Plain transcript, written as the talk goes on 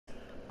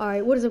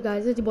Alright, what is up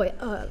guys, it's your boy,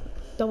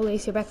 Double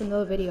Ace here, back with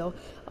another video.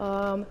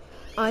 I'm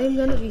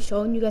gonna be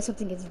showing you guys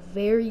something that's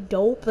very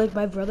dope. Like,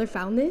 my brother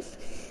found this.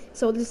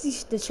 So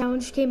the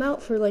challenge came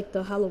out for like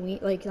the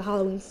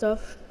Halloween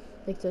stuff,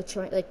 like the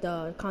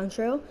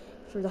contrail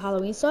for the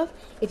Halloween stuff.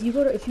 If you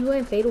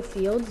land Fatal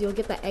Fields, you'll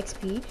get that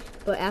XP,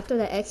 but after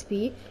that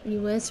XP, and you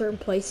land certain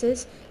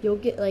places, you'll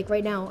get, like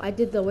right now, I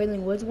did the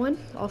Wailing Woods one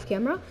off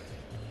camera.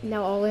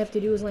 Now all I have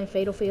to do is land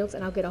Fatal Fields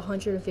and I'll get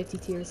 150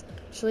 tiers.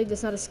 Actually,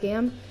 that's not a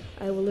scam.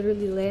 I will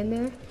literally land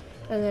there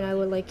and then I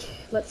would like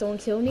let someone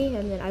kill me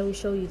and then I will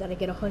show you that I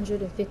get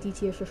 150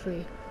 tiers for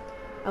free.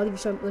 I'll even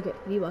show, look at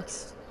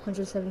V-Bucks,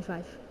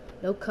 175.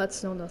 No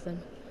cuts, no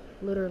nothing.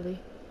 Literally.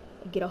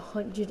 I get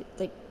 100,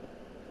 like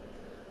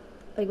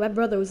my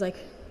brother was like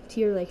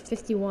tier like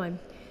 51.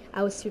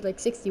 I was tier like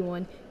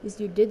 61. This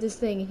dude did this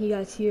thing and he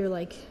got tier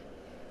like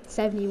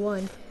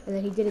 71, and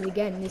then he did it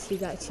again and this he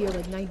got tier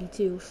like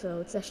 92, so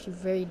it's actually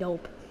very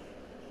dope.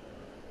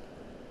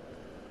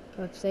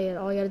 I'd say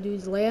all you gotta do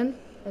is land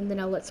and then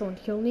I'll let someone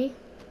kill me,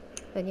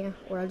 then yeah,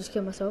 or I'll just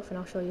kill myself and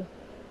I'll show you.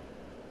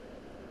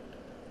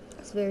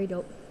 It's very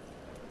dope.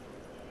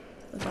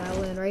 Okay, I'll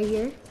land right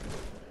here.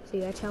 See,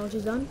 that challenge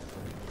is done.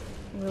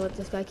 I'm gonna let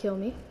this guy kill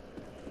me.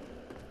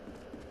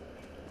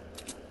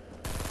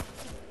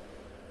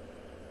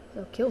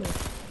 So kill me.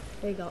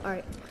 There you go.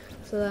 Alright,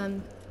 so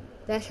then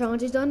that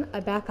challenge is done. I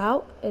back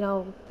out and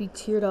I'll be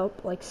tiered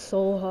up like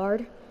so hard.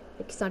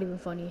 Like, it's not even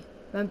funny.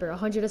 Remember,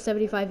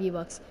 175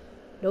 V-Bucks.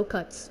 No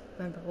cuts.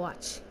 Remember,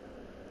 watch.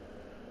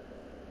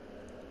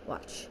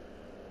 Watch.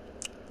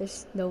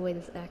 There's no way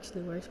this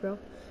actually works, bro.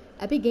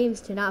 Epic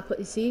Games did not put,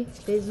 you see?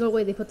 There's no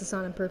way they put this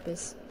on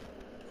purpose.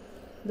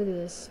 Look at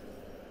this.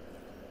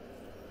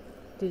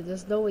 Dude,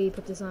 there's no way you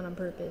put this on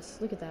purpose.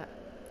 Look at that.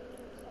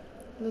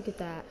 Look at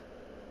that.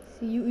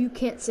 See, you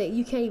can't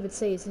even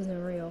say this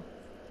isn't real.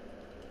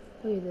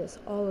 Look at this,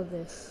 all of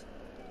this.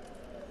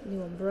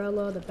 New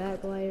umbrella, the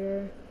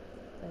backlighter.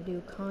 I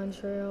do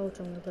contrail, which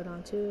I'm gonna put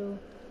on too.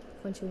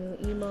 Bunch of new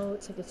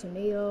emotes, like a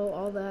tomato,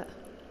 all that.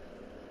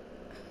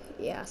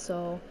 Yeah,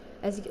 so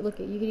as you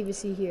look at, you can even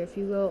see here. If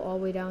you go all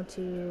the way down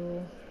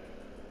to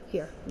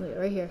here, look,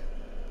 right here,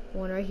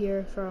 one right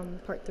here from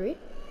part 3.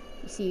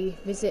 You see,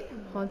 visit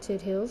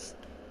Haunted Hills.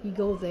 You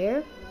go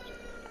there,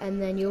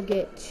 and then you'll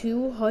get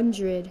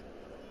 200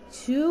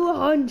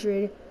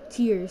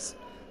 tiers.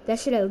 That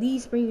should at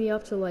least bring me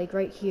up to like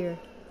right here,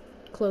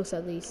 close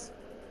at least.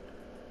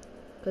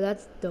 Cause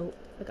that's dope.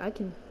 Like I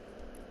can,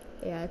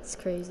 yeah, it's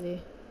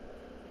crazy.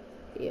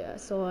 Yeah,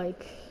 so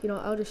like, you know,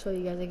 I'll just show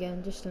you guys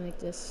again just to make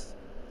this,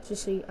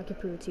 just so I can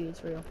prove it to you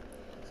it's real.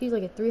 He's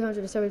like a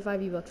 375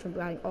 V-Bucks from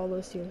getting all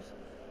those tiers.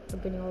 From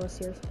getting all those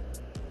tiers.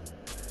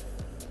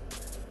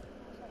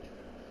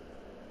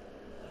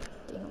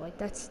 Damn, like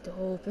that's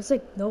dope. There's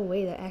like no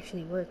way that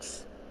actually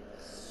works.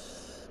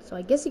 So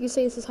I guess you could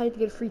say this is how you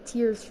get free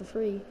tiers for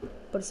free,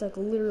 but it's like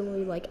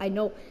literally like I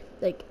know,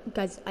 like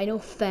guys, I know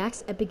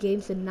facts. Epic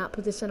Games did not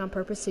put this in on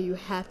purpose, so you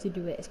have to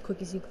do it as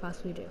quick as you could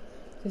possibly do,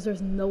 because there's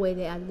no way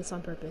they added this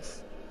on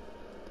purpose.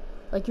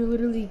 Like you're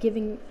literally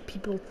giving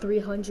people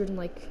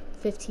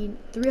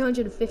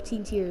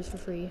 315 tiers for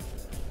free,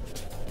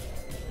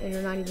 and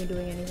you're not even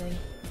doing anything.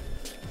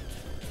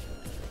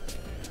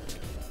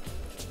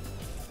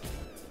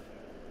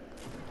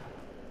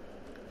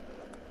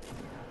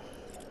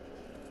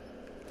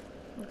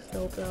 Looks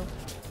dope, bro.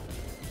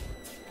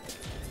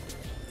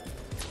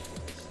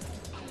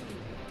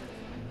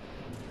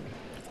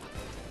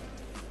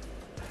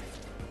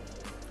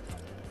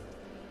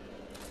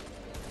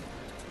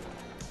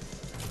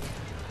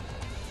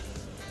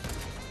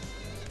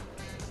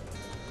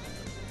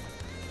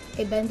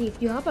 Hey Bendy, if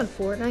you hop on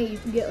Fortnite, you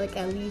can get like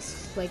at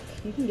least like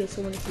you can get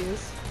so many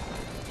tiers.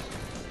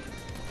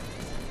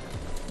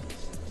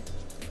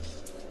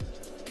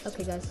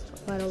 Okay, guys,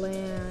 Vital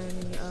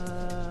Land.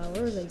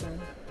 Where was I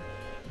going?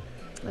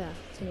 Oh, yeah,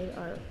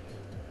 tomato or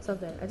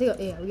something. I think,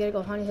 yeah, we gotta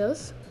go Haunted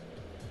Hills.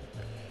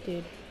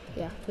 Dude,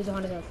 yeah, there's a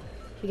Haunted Hills.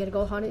 We gotta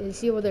go Haunted. You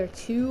see over there,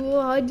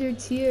 200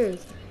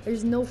 tiers.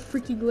 There's no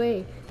freaking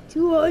way.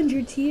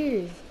 200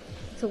 tiers.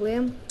 So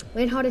land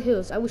Haunted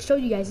Hills. I will show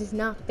you guys it's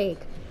not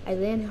fake. I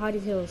land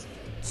Haunted Hills.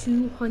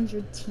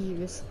 200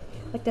 tiers.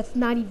 Like that's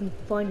not even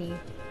funny.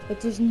 Like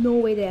there's no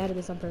way they added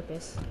this on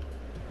purpose.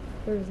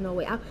 There's no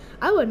way.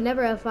 I would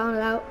never have found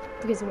it out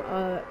because of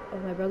my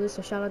brother,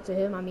 so shout out to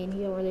him. I mean,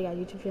 he don't really got a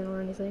YouTube channel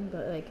or anything,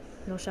 but like,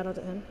 you know, shout out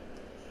to him.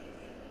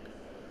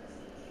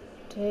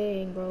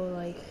 Dang, bro,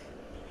 like,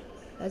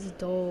 that's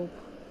dope.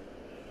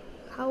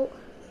 How?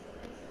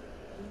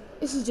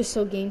 This is just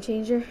so game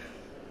changer.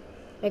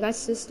 Like, my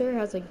sister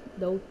has like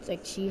no,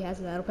 like she has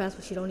a battle pass,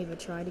 but she don't even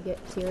try to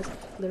get tiers.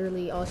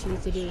 Literally, all she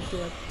needs to do is do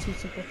like 2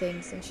 simple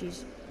things, and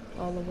she's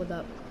all leveled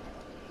up.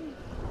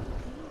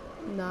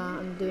 Nah,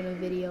 I'm doing a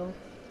video.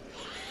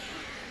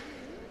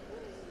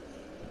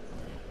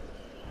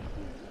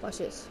 Watch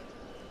this.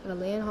 I'm gonna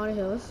land Haunted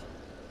Hills.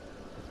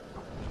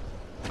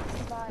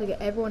 Look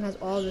at everyone has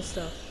all this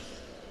stuff.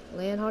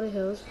 Land Haunted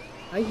Hills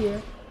right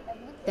here.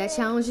 That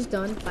challenge is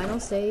done. Final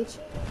stage.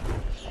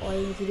 All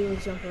you need to do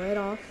is jump right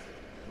off.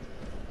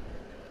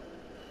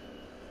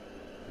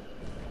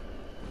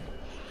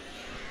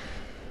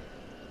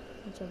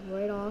 jump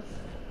right off.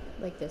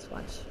 Like this,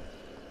 watch.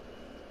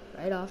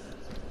 Right off.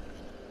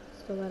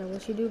 Still matter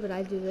what you do, but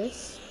I do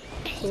this.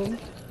 Boom.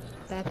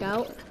 Back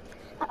out.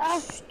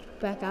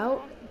 Back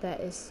out.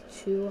 That is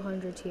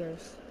 200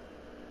 tears.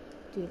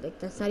 Dude, like,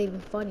 that's not even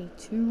funny.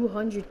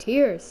 200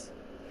 tears.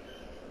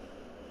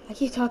 I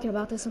keep talking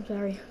about this, I'm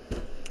sorry.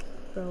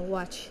 Bro,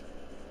 watch.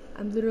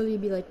 I'm literally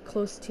be like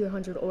close to tier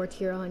 100 or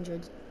tier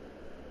 100.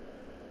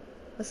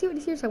 Let's see what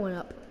the tiers I went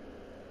up.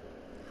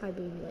 Hi,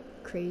 baby,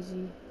 like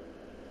crazy.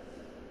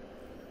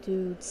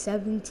 Dude,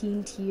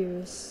 17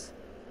 tiers.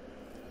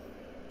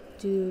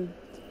 Dude,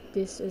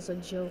 this is a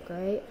joke,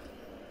 right?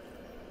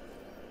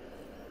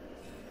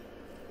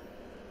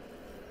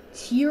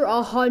 Tier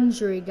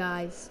 100,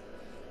 guys.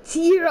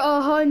 Tier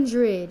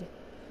 100.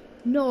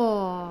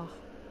 No.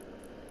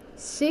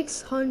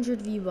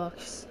 600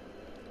 V-Bucks.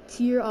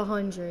 Tier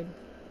 100.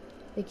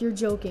 Like, you're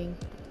joking.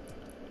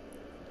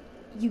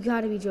 You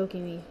gotta be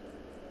joking me.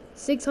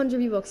 600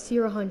 V-Bucks,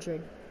 tier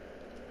 100.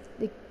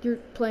 Like, you're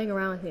playing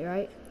around with me,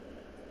 right?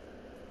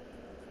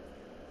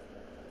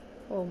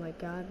 Oh my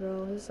god,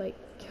 bro. It's like,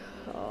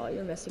 oh,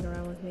 you're messing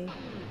around with me.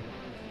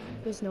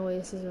 There's no way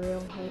this is real.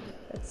 Like,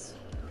 that's...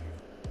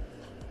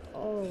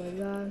 Oh my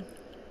god.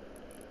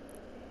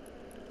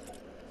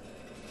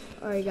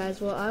 Alright guys,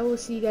 well, I will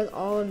see you guys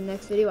all in the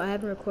next video. I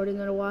haven't recorded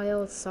in a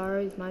while.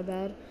 Sorry, it's my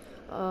bad.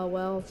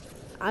 Well,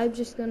 I'm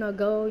just gonna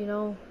go, you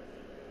know.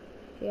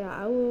 Yeah,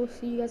 I will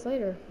see you guys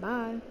later.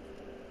 Bye.